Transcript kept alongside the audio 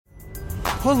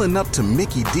Pulling up to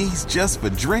Mickey D's just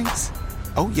for drinks?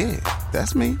 Oh yeah,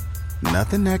 that's me.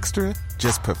 Nothing extra,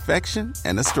 just perfection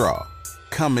and a straw.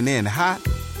 Coming in hot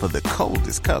for the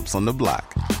coldest cups on the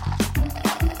block.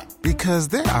 Because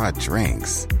there are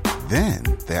drinks. Then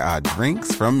there are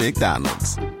drinks from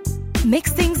McDonald's.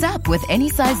 Mix things up with any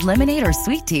size lemonade or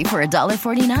sweet tea for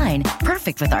 $1.49.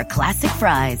 Perfect with our classic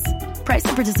fries. Price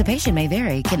and participation may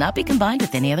vary. Cannot be combined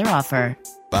with any other offer.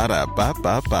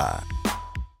 Ba-da-ba-ba-ba.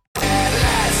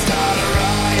 Let's start a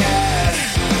riot.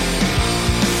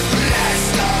 Let's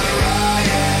start a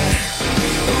riot.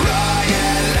 A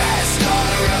riot. Let's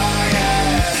start a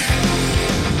riot.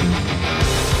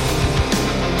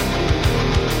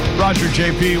 Roger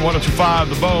JP, 102.5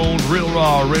 The Bone, Real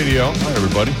Raw Radio. Hi,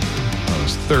 everybody.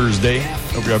 It's Thursday.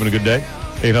 Hope you're having a good day.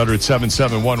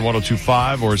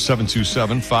 800-771-1025 or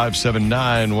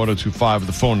 727-579-1025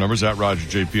 the phone numbers. At Roger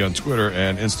JP on Twitter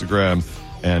and Instagram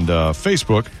and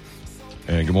Facebook.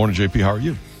 And good morning, JP. How are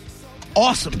you?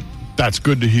 Awesome. That's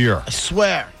good to hear. I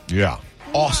swear. Yeah.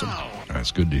 Awesome.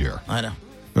 That's good to hear. I know.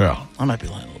 Yeah. I might be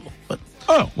lying a little, but.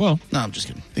 Oh, well. No, I'm just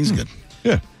kidding. Things are good.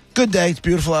 Yeah. Good day. It's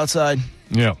beautiful outside.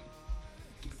 Yeah.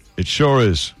 It sure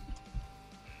is.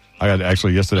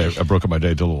 Yesterday, I broke up my day,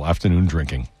 did a little afternoon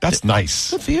drinking. That's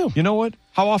nice. Good for you. You know what?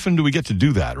 How often do we get to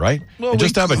do that, right? Well, and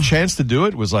just to have a chance to do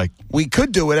it was like We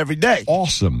could do it every day.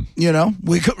 awesome. You know?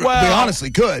 We could. We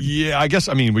honestly could. Yeah, I guess,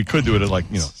 we could do it at 3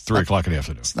 o'clock in the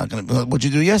afternoon. It's not going to. What'd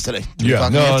you do yesterday? 3 Yeah, o'clock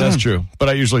in the no, afternoon? that's true. But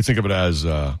I usually think of it as,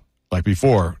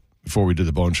 before we did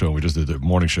the Bone Show, we just did the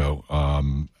morning show,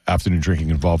 afternoon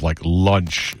drinking involved like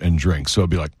lunch and drinks. So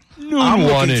it'd be like noon,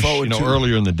 one-ish,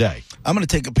 earlier in the day. I'm going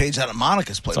to take a page out of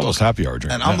Monica's playbook. It's almost happy hour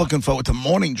drinking. And I'm looking forward to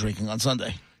morning drinking on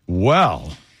Sunday.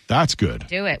 Well, that's good.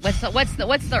 Do it. What's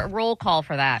the roll call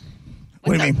for that?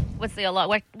 What do you mean? What's the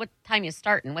what time you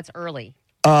starting? What's early?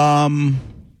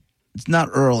 It's not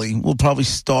early. We'll probably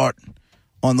start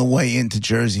on the way into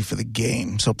Jersey for the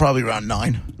game. So probably around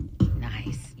 9.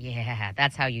 Nice. Yeah,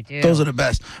 that's how you do. Those are the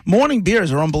best. Morning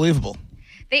beers are unbelievable.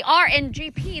 They are, and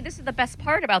GP, this is the best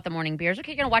part about the morning beers.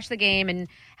 Okay, you're going to watch the game and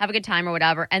have a good time or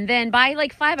whatever, and then by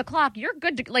 5 o'clock, you're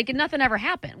good to, nothing ever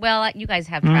happened. Well, you guys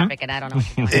have traffic, and I don't know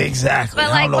what you're doing. Exactly.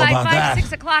 But I don't know by about 5, that.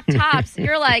 6 o'clock tops,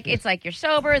 you're it's like you're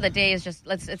sober, the day is just,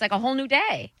 it's like a whole new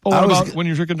day. Well, what about when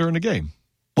you're drinking during the game?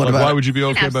 Why would you be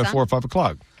okay by 4 or 5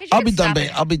 o'clock? I'll be done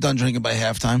drinking by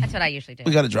halftime. That's what I usually do.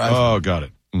 We got to drive. Oh, got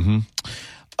it. Mm-hmm.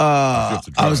 I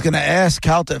was going to ask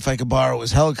Calta if I could borrow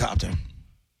his helicopter.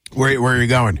 Where are you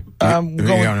going? I'm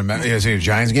going to see a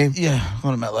Giants game? Yeah,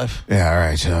 going to MetLife. Yeah, all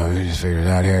right. So we just figured it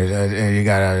out here. You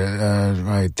got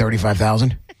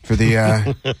 $35,000 for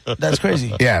the. That's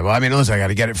crazy. Yeah, well, listen, I got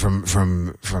to get it from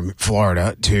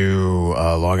Florida to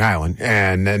Long Island,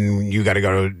 and then you got to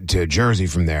go to Jersey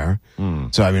from there.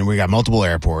 So we got multiple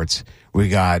airports. We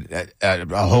got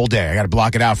a whole day. I got to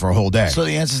block it out for a whole day. So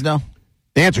the answer is no.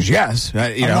 The answer is yes.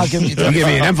 not giving you give me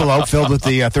an envelope filled with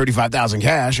the $35,000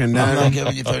 cash, and I'm not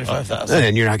giving you $35,000.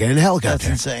 And you're not getting a helicopter.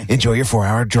 That's insane. Enjoy your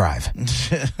 4-hour drive.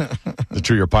 The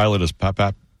true your pilot is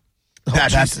Pap.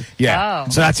 That's yeah. Oh.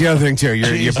 So that's the other thing too.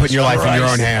 You're putting your life in your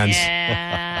own hands.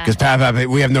 Yeah. Because Pap,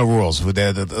 we have no rules. The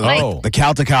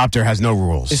Caltacopter has no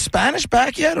rules. Is Spanish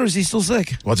back yet, or is he still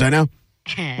sick? What's that now?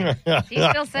 He's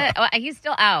still sick. He's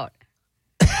still out.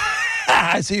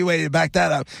 I see you waiting to back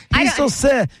that up. He's still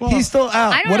sick. He's still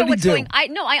out. I don't what know did what's he do? going.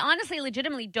 I honestly,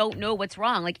 legitimately don't know what's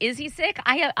wrong. Is he sick?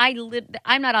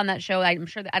 I'm not on that show. I'm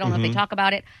sure that I don't know if they talk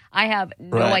about it. I have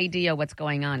no idea what's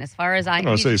going on. As far as I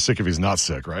don't say he's sick if he's not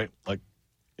sick, right?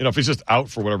 If he's just out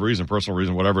for whatever reason, personal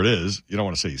reason, whatever it is, you don't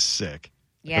want to say he's sick.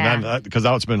 Yeah. Because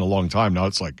now it's been a long time. Now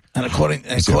it's like and according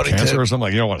cancer to or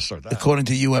something. You don't want to start that. According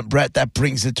to you and Brett, that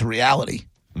brings it to reality.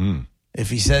 If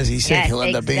he says he's sick, he'll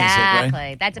end up being sick, right?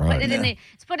 Exactly. That's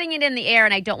it's putting it in the air,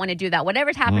 and I don't want to do that.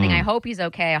 Whatever's happening, I hope he's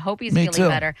okay. I hope he's feeling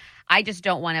better. I just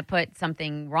don't want to put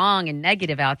something wrong and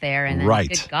negative out there. And then,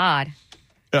 good God.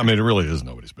 Yeah, it really is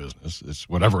nobody's business. It's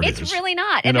whatever it is. It's really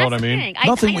not. You know what I mean? Thing.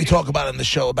 Nothing we talk about in the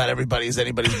show about everybody is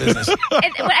anybody's business. But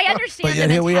I understand but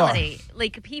the here mentality.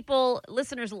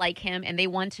 Listeners like him, and they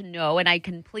want to know, and I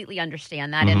completely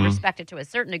understand that and respect it to a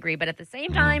certain degree. But at the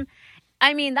same time,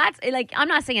 that's I'm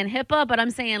not saying HIPAA, but I'm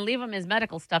saying leave him his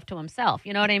medical stuff to himself.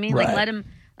 You know what I mean? Right. Let him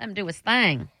do his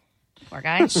thing. Poor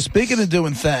guy. Speaking of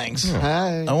doing things,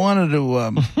 I wanted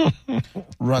to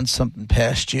run something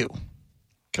past you.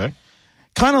 Okay.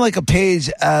 Kind of like a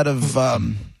page out of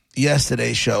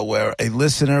yesterday's show where a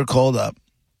listener called up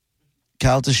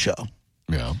Calta's show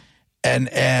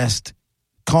and asked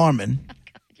Carmen,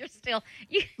 You're still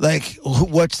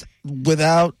what's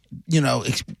without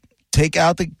take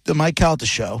out the Mike Calta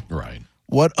show. Right.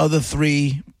 What other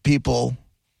 3 people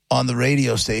on the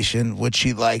radio station would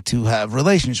she like to have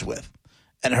relations with?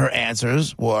 And her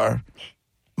answers were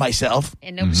myself,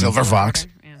 Silver Fox,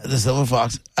 the Silver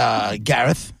Fox,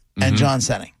 Gareth, and John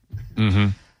Senning.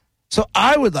 So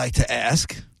I would like to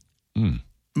ask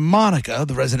Monica,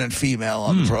 the resident female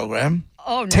on the program,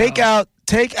 take out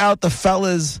the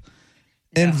fellas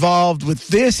involved with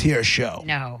this here show.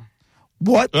 No.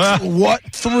 What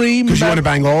three? Because you want to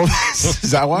bang all of this?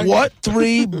 Is that why? What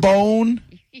three bone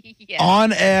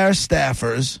on-air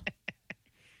staffers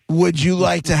would you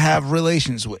like to have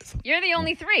relations with? You're the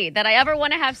only three that I ever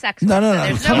want to have sex with. No.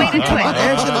 There's no way to do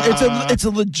it. It's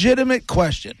a legitimate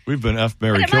question. We've been F.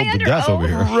 Mary killed to death over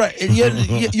here. Right.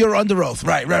 You're under oath.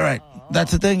 Right.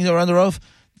 That's the thing. You're under oath.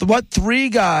 What three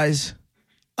guys...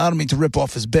 I don't mean to rip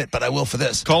off his bit, but I will for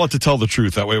this. Call it to tell the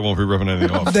truth. That way it won't be ripping anything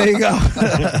off. There you go.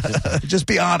 Just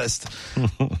be honest.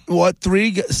 What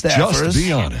three staffers? Just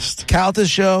be honest. Calta's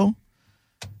show,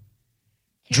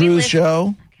 Drew's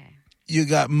show. Okay. You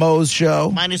got Mo's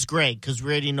show. Minus Greg, because we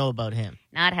already know about him.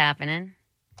 Not happening.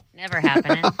 Never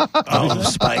happening. Oh,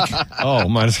 Spike. Oh,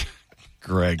 minus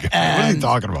Greg. What are you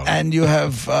talking about? And you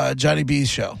have Johnny B's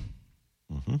show.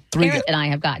 Three. Garrett and I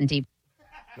have gotten deep.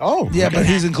 Oh, Yeah, but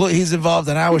he's involved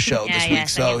in our show this week,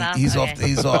 so so he's he's off? off. Okay.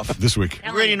 He's off. This week. We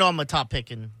already know I'm a top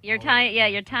pick. You're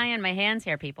tying my hands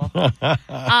here, people. Do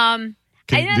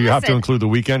Do you have to include the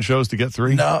weekend shows to get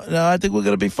three? No, I think we're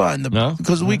gonna be fine. No?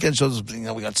 Because the weekend shows,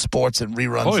 we got sports and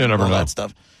reruns Oh, you and never all know. that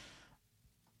stuff.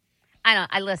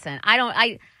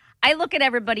 I look at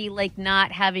everybody like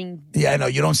not having. Yeah, I know.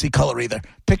 You don't see color either.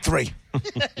 Pick three.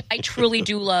 I truly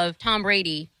do love Tom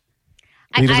Brady.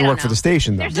 he doesn't I work don't for the know.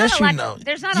 station, though. There's Yes, not a you lot. know.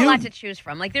 There's not a lot to choose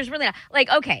from. Like, there's really not. Like,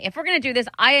 okay, if we're gonna do this,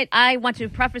 I want to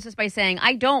preface this by saying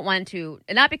I don't want to,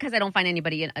 not because I don't find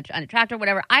anybody unattractive or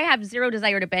whatever. I have zero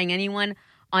desire to bang anyone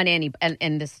on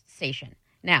in this station.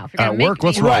 Now, if you're gonna At make work,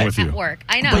 what's me- wrong with you? At work,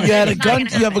 I know. But you had a It's not gun.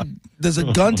 gonna You have happen. there's a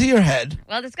gun to your head.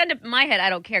 Well, it's gun to my head.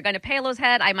 I don't care. Gun to Palo's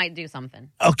head. I might do something.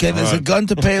 Okay, there's a gun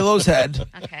to Palo's head.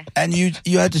 Okay. And you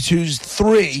had to choose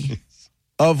three,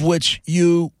 of which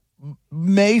you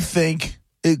may think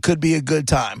it could be a good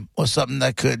time or something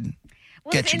that could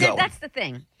get you going. That's the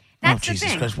thing. That's the Jesus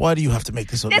thing. Christ! Why do you have to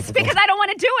make this so That's difficult? because I don't want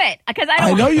to do it. Because I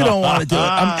don't. I know you don't want to do it.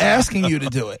 I'm asking you to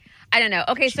do it. I don't know.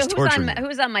 Okay, so She's torturing you.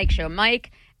 who's on Mike's show? Mike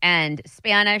and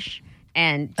Spanish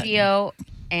and Gio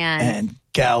And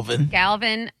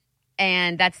Galvin,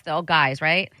 and that's all guys,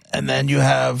 right? and then you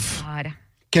have God.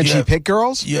 Can she have- pick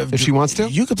girls you have if she wants to?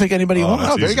 You can pick anybody you want.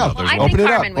 that's there you easy go. enough. There's I no- think Open it up.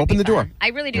 Carmen would Open be the door. fun. I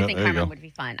really do Yeah, think there you Carmen go. would be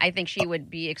fun. I think she would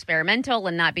be experimental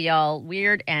and not be all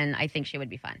weird, and I think she would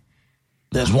be fun.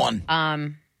 There's one.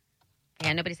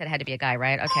 Yeah, nobody said it had to be a guy,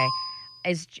 right? Okay.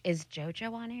 Is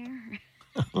JoJo on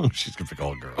air? She's going to pick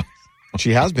all girls.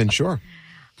 She has been, sure.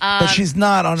 But she's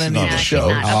not on any not of the on the shows. show.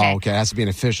 Not. Okay. Oh, okay. It has to be an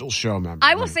official show member.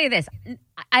 I will say this.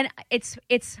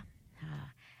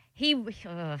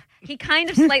 He kind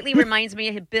of slightly reminds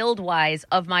me, build-wise,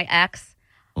 of my ex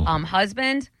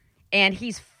husband, and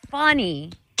he's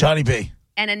funny Johnny B.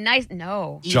 and a nice.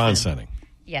 No, John Senning.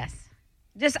 yes,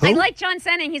 I like John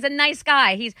Senning. He's a nice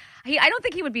guy. I don't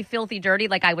think he would be filthy dirty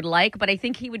like I would like, but I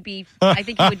think he would be. I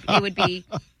think it would be.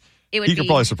 He could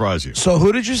probably surprise you. So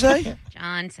who did you say?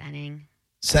 John Senning.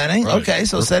 Senning? Right. Okay,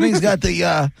 so Senning's got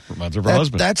the Reminds her of her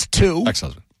husband. that's two.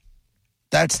 Ex-husband.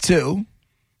 That's two.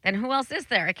 Then who else is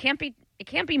there? It can't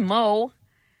be Mo.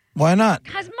 Why not?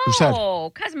 Cause said?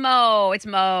 Mo. Cause Mo. It's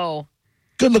Mo.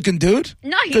 Good looking dude.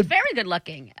 No, he's Good. very good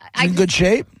looking. In good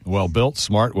shape. Well-built,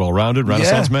 smart, well-rounded,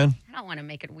 Renaissance man. I don't want to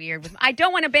make it weird. I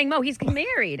don't want to bang Mo. He's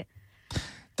married.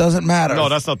 Doesn't matter. No,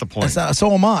 that's not the point. That's not,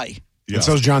 so am I. Yeah. And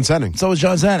so is John Senning. So is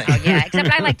John Senning. Yeah, except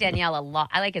I like Danielle a lot.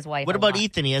 I like his wife. What a about lot.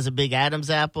 Ethan? He has a big Adam's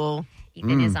apple.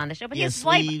 Ethan is on the show, but He his has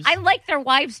wife. sleeves. I like their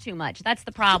wives too much. That's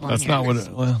the problem. That's here. not what it,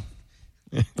 well,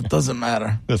 It doesn't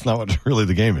matter. that's not what really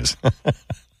the game is.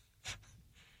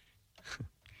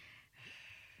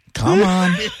 Come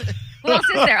on. Who else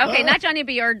is there? Okay, not Johnny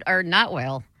B or not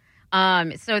Will.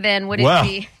 So then would it Well.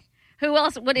 be who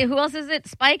else? Who else is it?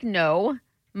 Spike? No.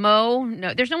 Mo?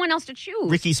 No. There's no one else to choose.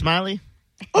 Ricky Smiley.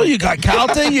 Oh, you got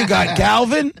Calton. You got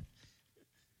Galvin.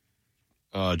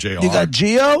 JR. You got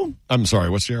Gio. I'm sorry,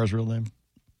 what's JR's real name?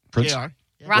 Prince? JR.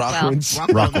 Rockwell. Prince.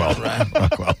 Rockwell.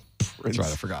 Rockwell. That's right,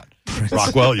 I forgot.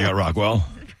 Rockwell, you got Rockwell.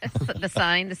 The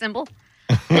sign, the symbol.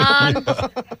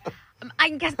 I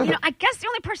guess the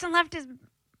only person left is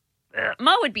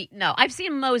Mo would be no. I've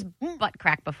seen Mo's butt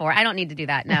crack before. I don't need to do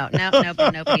that. No.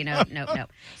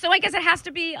 So I guess it has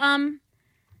to be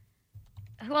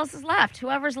who else is left?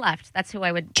 Whoever's left. That's who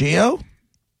I would. Gio.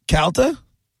 Calta.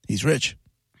 He's rich.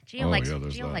 Gio Oh, likes yeah,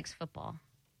 there's Gio that. likes football.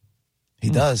 He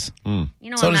does. You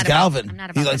know, So I'm does not Galvin. About, I'm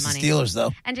not He about likes my the money. Steelers,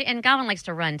 though. And Galvin likes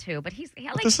to run too, but he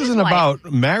likes This his isn't wife.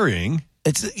 about marrying.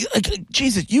 It's like,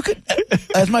 Jesus, you could,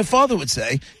 as my father would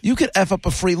say, you could F up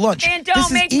a free lunch. And This don't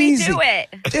is make easy. me do it.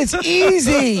 It's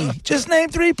easy. Just name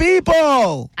 3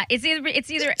 people. It's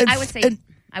either. And- I would say. and-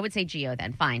 I would say Gio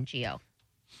then. Fine, Gio.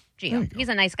 He's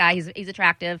a nice guy. He's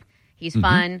attractive. He's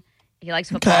fun. He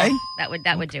likes football. Okay.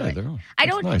 That would do Okay, it. there. I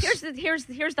don't. That's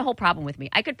Here's the whole problem with me.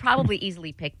 I could probably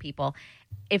easily pick people.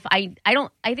 If I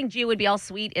don't. I think Gio would be all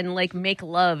sweet and like make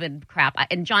love and crap.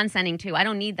 And John Senning too. I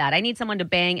don't need that. I need someone to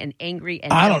bang and angry.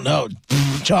 And I don't know.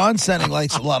 John Senning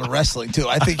likes a lot of wrestling, too.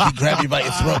 I think he'd grab you by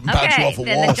your throat and bounce you off a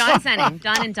then wall. John Senning,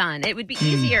 done and done. It would be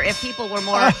easier if people were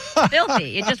more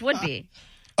filthy. It just would be.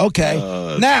 Okay.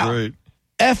 That's Now, great.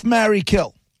 F, marry,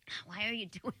 kill. Why are you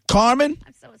doing? Carmen,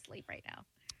 I'm so asleep right now.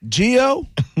 Gio,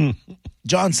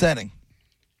 John Senning.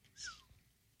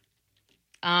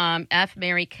 F,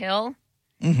 marry, kill.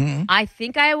 Mm-hmm. I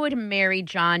think I would marry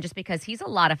John just because he's a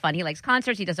lot of fun. He likes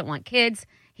concerts. He doesn't want kids.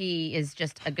 He is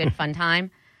just a good fun time.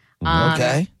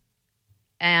 Okay.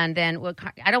 And then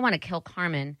I don't want to kill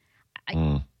Carmen.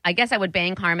 I guess I would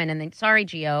bang Carmen and then, sorry,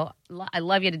 Gio, I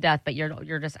love you to death, but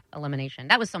you're just elimination.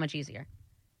 That was so much easier.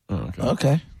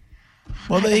 Okay.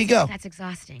 Well, there you go. That's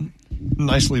exhausting.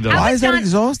 Nicely done. Why is that John-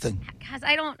 exhausting? Because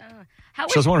I don't. How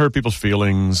She doesn't want to hurt people's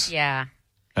feelings. Yeah.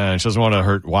 And she doesn't want to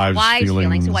hurt wives'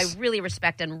 feelings. Who I really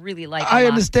respect and really like. I a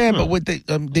lot. understand, but what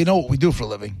they know what we do for a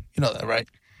living. You know that, right?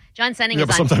 John Senning Yeah, is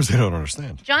but on. sometimes they don't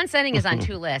understand. John Senning is on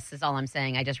 2 lists. Is all I'm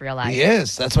saying. I just realized. He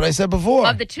is. That's what I said before.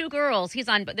 Of the 2 girls, he's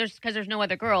on. Because there's no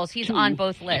other girls. He's on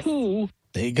both lists.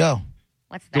 There you go.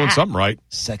 What's that? Doing something right.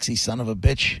 Sexy son of a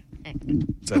bitch.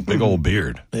 It's that big old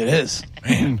beard. It is.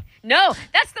 Man. No,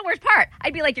 that's the worst part.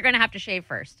 I'd be like, you're going to have to shave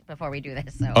first before we do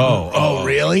this. So. Oh,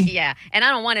 really? Yeah, and I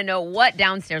don't want to know what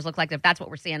downstairs looks like if that's what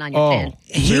we're seeing on your chin.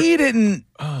 He didn't.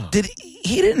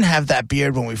 He didn't have that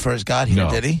beard when we first got here, No.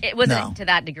 did he? It wasn't to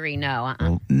that degree. No.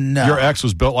 No. Your ex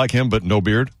was built like him, but no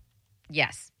beard?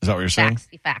 Yes. Is that what you're saying?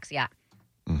 Facts. Yeah.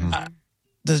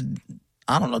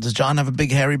 I don't know. Does John have a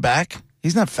big hairy back?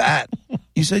 He's not fat.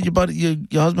 You said your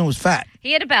husband was fat.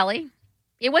 He had a belly.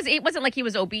 It wasn't like he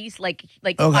was obese, like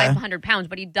Okay. 500 pounds,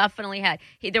 but he definitely had.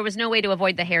 There was no way to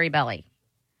avoid the hairy belly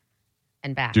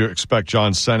and back. Do you expect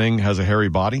John Senning has a hairy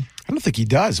body? I don't think he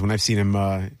does. When I've seen him,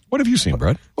 What have you seen,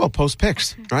 Brett? well, post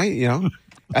pics, right? You know,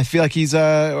 I feel like he's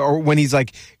or when he's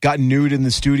like got nude in the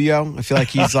studio. I feel like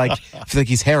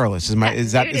he's hairless.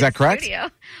 Is that correct? Studio.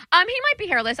 He might be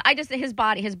hairless. I just his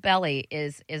belly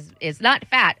is not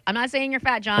fat. I'm not saying you're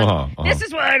fat, John. This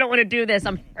is why I don't want to do this.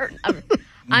 I'm hurt.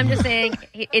 I'm just saying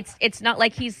it's not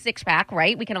like he's 6-pack,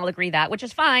 right? We can all agree that, which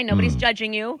is fine. Nobody's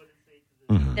judging you.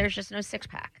 There's just no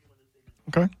 6-pack.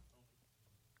 Okay.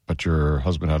 But your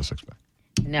husband had a 6-pack.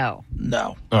 No.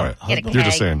 No. All right. Get a You're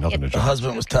just keg. saying nothing to The John.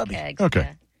 husband was tubby. Kegs, Okay.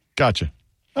 yeah. Gotcha.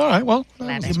 All right. Well,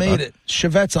 Love You it. made it.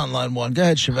 Chevette's on line 1. Go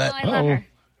ahead, Chevette. Oh, I love her.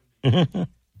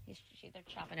 They're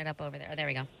chopping it up over there. Oh, there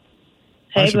we go.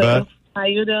 Hi, Hey, Shabbat. Boo. How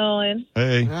you doing?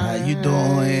 Hey. How you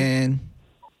doing?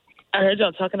 I heard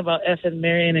y'all talking about effing,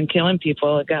 marrying, and killing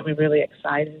people. It got me really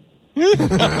excited.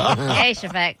 Hey,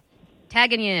 Shavek.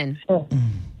 Tagging you in.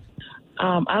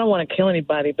 I don't want to kill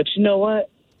anybody, but you know what?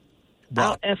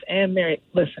 I'll F and marry.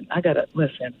 Listen,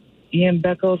 listen. Ian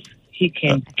Beckles, he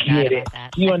can forgot get it. about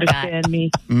that. You I forgot. understand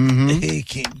me? He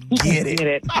can get it. Get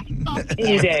it.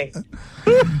 Any day.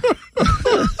 He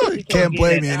can Can't get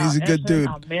blame it. you. He's a I'll good F him, dude.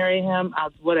 I'll marry him. I'll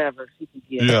whatever. He can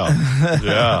get it.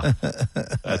 Yeah.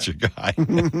 That's your guy.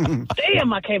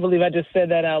 Damn, I can't believe I just said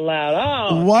that out loud.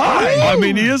 Oh, Why? I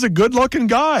mean, he is a good-looking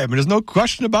guy. I mean, there's no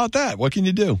question about that. What can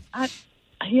you do?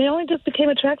 he only just became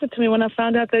attracted to me when I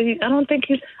found out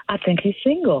that I think he's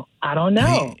single. I don't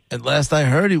know. At last I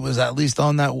heard, he was at least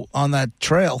on that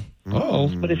trail. Oh,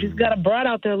 But if he's got a broad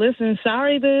out there listening,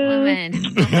 sorry, boo. Woman.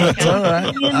 It's all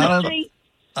right.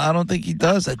 I don't think he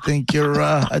does. I think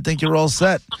you're all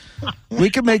set. We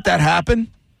can make that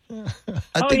happen.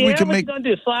 I think we can what make. you gonna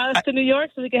do? Fly us to New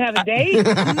York so we can have a date?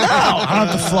 No, I don't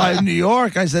have to fly to New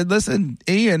York. I said, listen,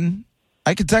 Ian,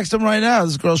 I can text him right now.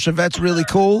 This girl Chevette's really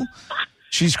cool.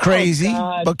 She's crazy,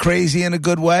 but crazy in a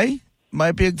good way.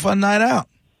 Might be a fun night out.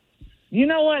 You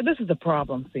know what? This is the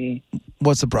problem, see.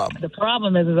 What's the problem? The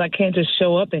problem is I can't just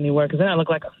show up anywhere because then I look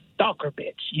like a stalker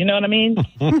bitch. You know what I mean?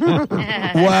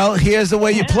 Well, here's the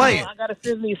way you play it. I got to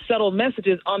send these subtle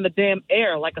messages on the damn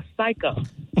air like a psycho.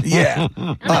 Yeah.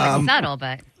 Not subtle,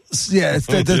 but Yeah,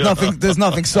 there's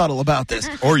nothing subtle about this.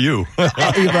 or you.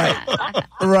 Right.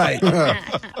 Right.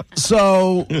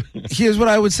 So here's what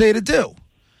I would say to do.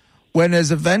 When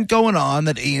there's an event going on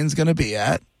that Ian's going to be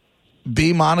at,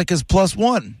 be Monica's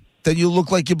 +1. Then you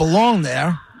look like you belong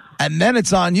there, and then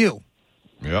it's on you.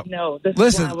 Yep. No. This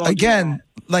Listen, is why I won't do again,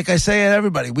 like I say to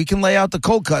everybody, we can lay out the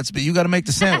cold cuts, but you got to make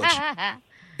the sandwich.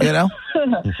 You know?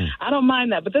 I don't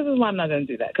mind that, but this is why I'm not going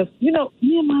to do that. Because, me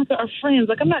and Monica are friends.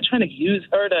 Like, I'm not trying to use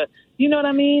her to, you know what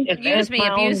I mean? Abuse me.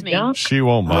 She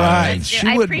won't mind. Right.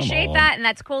 I appreciate that, and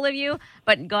that's cool of you,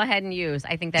 but go ahead and use.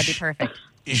 I think that'd be perfect.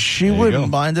 She wouldn't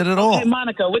mind it at all. Hey,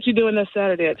 Monica, what you doing this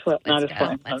Saturday at 12?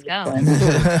 Let's go.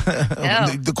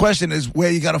 The question is where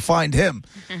you got to find him.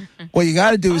 What you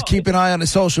got to do is keep an eye on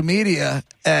his social media.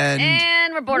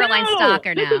 And we're borderline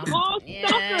stalker now. This is all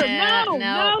stalker.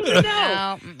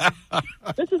 No.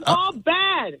 This is all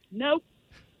bad. Nope.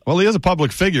 Well, he is a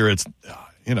public figure. It's,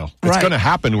 it's going to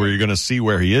happen where you're going to see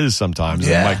where he is sometimes.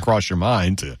 And it might cross your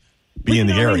mind to be in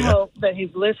the area. Hope that he's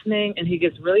listening and he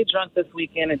gets really drunk this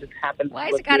weekend and just happens. Why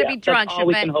has it got to be drunk? That's all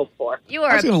we can hope for. You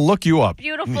are I was going to look you up.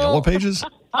 Beautiful, Yellow Pages.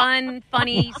 Fun,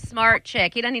 funny, smart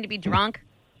chick. He doesn't need to be drunk.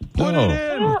 Put it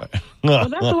in. Well, that's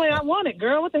the way I want it,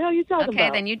 girl. What the hell are you talking about? Okay,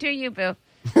 then you do you, boo.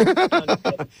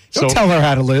 So tell her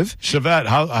how to live. Chevette,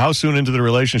 how soon into the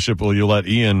relationship will you let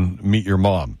Ian meet your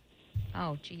mom?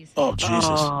 Oh, jeez. Oh, Jesus.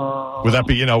 Would that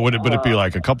be, would it be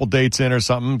like a couple dates in or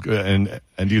something? And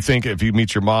do you think if he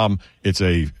meets your mom, it's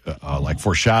a like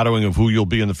foreshadowing of who you'll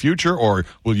be in the future, or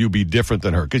will you be different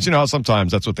than her? Because how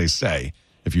sometimes that's what they say.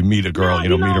 If you meet a girl, meet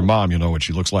her mom, you know what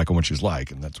she looks like and what she's like,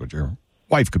 and that's what your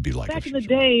wife could be like. Back in the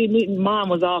day, meeting mom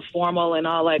was all formal and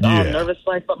all all nervous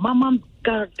like, but my mom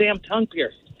got her damn tongue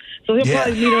pierced. So he'll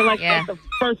probably meet her at the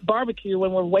first barbecue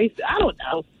when we're wasted. I don't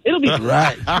know. It'll be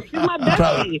right. She's my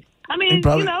bestie. I mean,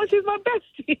 she's my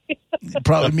bestie.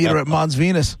 Probably meet her at Mons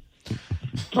Venus.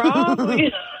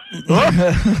 Probably.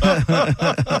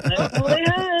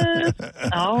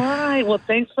 All right. Well,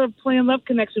 thanks for playing Love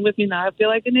Connection with me. Now I feel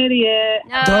like an idiot.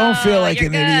 No, don't feel like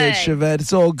an idiot, Chevette.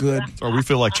 It's all good. Or we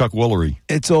feel like Chuck Woolery.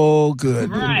 It's all good.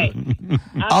 Right.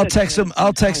 I'll text him.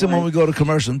 I'll text him when we go to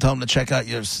commercial and tell him to check out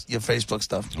your Facebook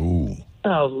stuff. Ooh.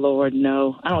 Oh Lord,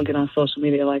 no! I don't get on social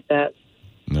media like that.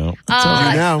 No.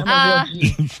 now.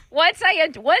 Once I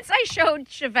showed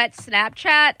Chevette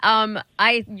Snapchat,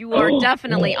 you are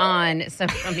definitely on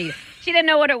social media. She didn't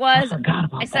know what it was.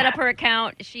 I set up her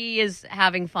account. She is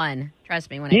having fun. Trust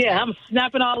me when I tell you. I'm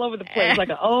snapping all over the place like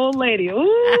an old lady.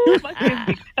 Ooh, my kids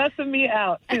be cussing me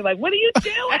out. She's like, "What are you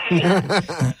doing?"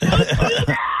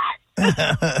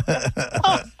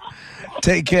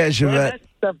 Take care, Chevette. That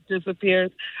stuff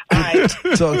disappears. All right.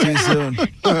 Talk to you soon.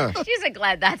 She's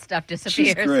glad that stuff disappears.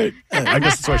 She's great. I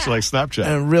guess that's why she likes Snapchat.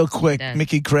 And real quick,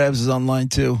 Mickey Krabs is online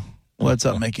too. What's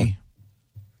up, Mickey?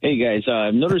 Hey, guys.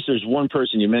 I've noticed there's one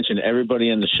person you mentioned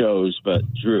everybody in the shows but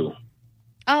Drew.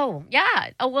 Oh, yeah.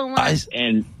 Oh, well.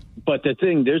 But the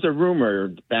thing, there's a rumor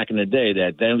back in the day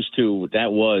that those two,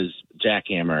 that was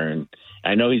Jackhammer. And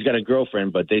I know he's got a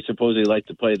girlfriend, but they supposedly like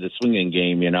to play the swinging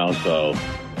game, so...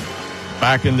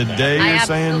 Back in the day, you're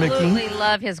saying, Mickey? I absolutely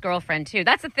love his girlfriend too.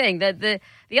 That's the thing. The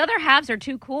other halves are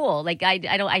too cool. Like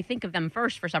I think of them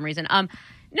first for some reason. No.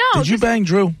 Did you bang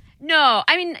Drew? No.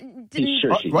 I mean,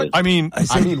 I mean,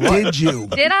 did you?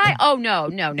 Did I? Oh no.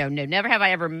 Never have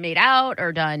I ever made out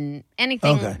or done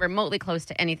anything remotely close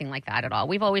to anything like that at all.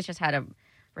 We've always just had a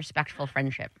respectful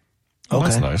friendship. Oh,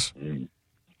 that's nice.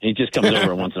 He just comes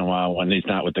over once in a while when he's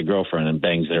not with the girlfriend and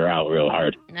bangs her out real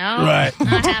hard. No, right.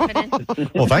 Not happening.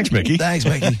 Well, thanks, Mickey. Thanks,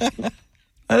 Mickey.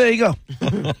 There you go.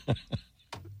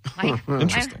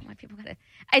 Interesting. Why people gotta,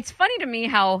 it's funny to me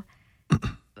how,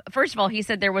 first of all, he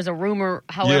said there was a rumor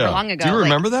however long ago. Do you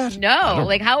remember that? No.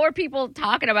 Like, how are people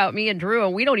talking about me and Drew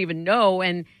and we don't even know?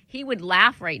 And he would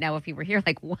laugh right now if he were here.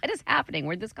 Like, what is happening?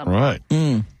 Where'd this come from? Right.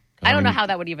 I don't know how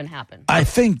that would even happen. I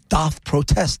think doth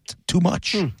protest too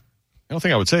much. The only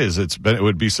thing I would say is it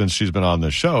would be since she's been on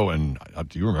the show, and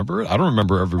do you remember it? I don't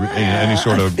remember any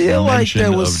sort of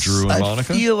mention of Drew and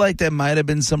Monica. I feel like there might have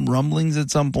been some rumblings at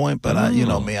some point, but I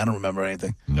don't remember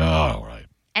anything. No, right.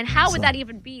 And how would that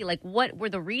even be? Like, what were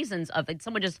the reasons of it?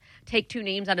 Someone just take two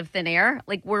names out of thin air?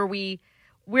 Like, we're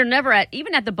never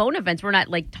even at the Bone events, we're not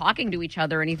like talking to each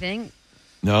other or anything.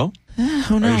 No?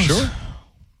 Who knows? Are you sure?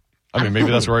 I mean,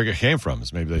 maybe that's where it came from.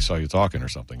 Is maybe they saw you talking or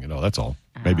something. That's all.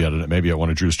 Maybe at one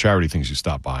of Drew's charity things you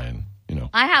stop by and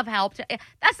I have helped.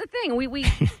 That's the thing. We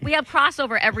have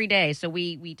crossover every day, so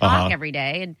we talk every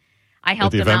day, and I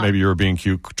helped at the them event. out. Maybe you were being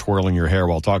cute, twirling your hair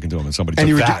while talking to him, and somebody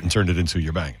took that and turned it into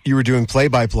your bang. You were doing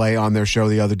play-by-play on their show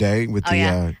the other day with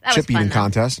the chip eating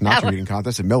contest, nacho eating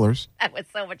contest at Miller's. That was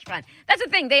so much fun. That's the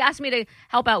thing. They asked me to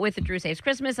help out with the Drew Saves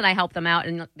Christmas, and I helped them out.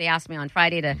 And they asked me on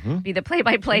Friday to be the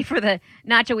play-by-play for the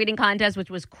nacho eating contest,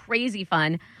 which was crazy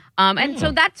fun. And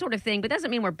so that sort of thing. But doesn't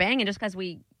mean we're banging just because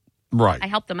I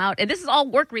helped them out. And this is all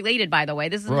work-related, by the way.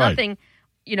 This is nothing,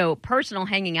 personal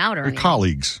hanging out or anything.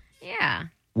 Colleagues. Yeah.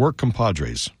 Work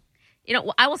compadres. You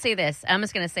know, I will say this. I'm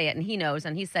just going to say it, and he knows,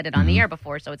 and he said it on the air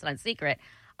before, so it's not a secret.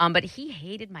 But he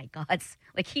hated my guts.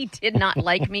 Like, he did not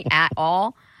like me at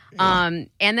all. And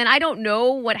then I don't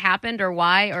know what happened or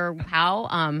why or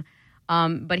how.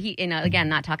 But he, again,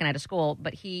 not talking out of school,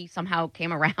 but he somehow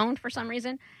came around for some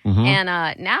reason.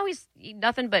 And now he's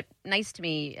nothing but nice to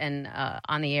me and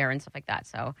on the air and stuff like that.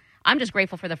 So I'm just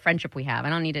grateful for the friendship we have. I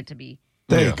don't need it to be.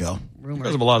 There you go. You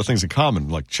guys have a lot of things in common,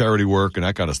 like charity work and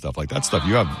that kind of stuff. Like that stuff,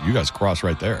 you guys cross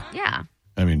right there. Yeah.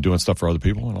 I mean, doing stuff for other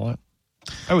people and all that.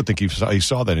 I would think he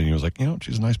saw that and he was like,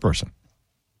 she's a nice person.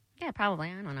 Yeah, probably.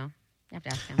 I don't know. You have to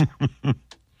ask him.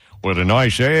 What a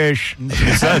nice ish.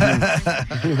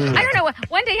 I don't know.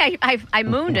 One day I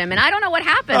mooned him, and I don't know what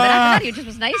happened. But after that, he just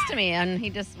was nice to me, and he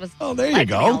just was. Oh, there you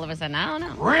go. All of a sudden, I don't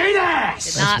know. Great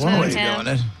ass. Did not That's one moon way him. of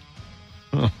doing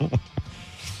it.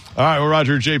 All right, well,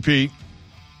 Roger and JP.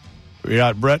 We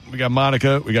got Brett, we got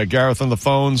Monica, we got Gareth on the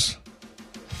phones.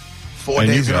 4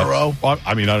 days in a row. Well,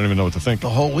 I mean, I don't even know what to think. The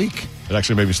whole week. It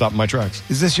actually made me stop in my tracks.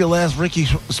 Is this your last Ricky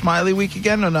Smiley week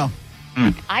again or no?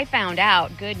 I found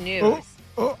out good news.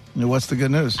 What's the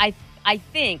good news? I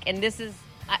think, and this is,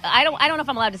 I don't know if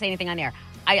I'm allowed to say anything on air.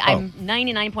 I'm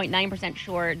 99.9%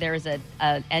 sure there's a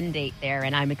end date there,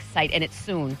 and I'm excited, and it's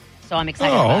soon, so I'm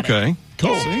excited about it. Oh, okay.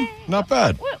 Cool. See? Not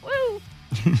bad. Woo.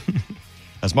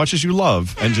 As much as you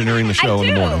love engineering the show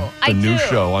in the morning, the new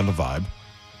show on the Vibe,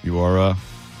 you are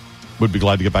would be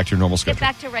glad to get back to your normal schedule. Get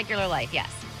back to regular life, yes.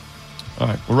 All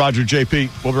right. Well, Roger,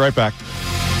 JP, we'll be right back.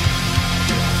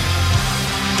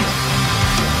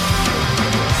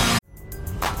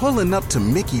 Pulling up to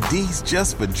Mickey D's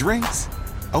just for drinks?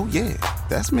 Oh, yeah,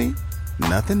 that's me.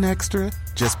 Nothing extra,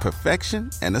 just perfection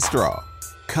and a straw.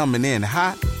 Coming in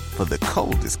hot for the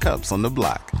coldest cups on the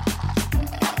block.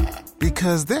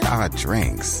 Because there are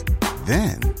drinks.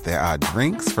 Then there are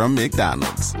drinks from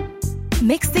McDonald's.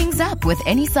 Mix things up with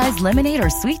any size lemonade or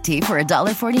sweet tea for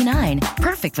 $1.49.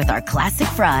 Perfect with our classic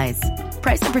fries.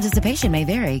 Price and participation may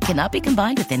vary. Cannot be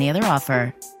combined with any other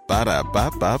offer.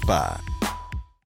 Ba-da-ba-ba-ba.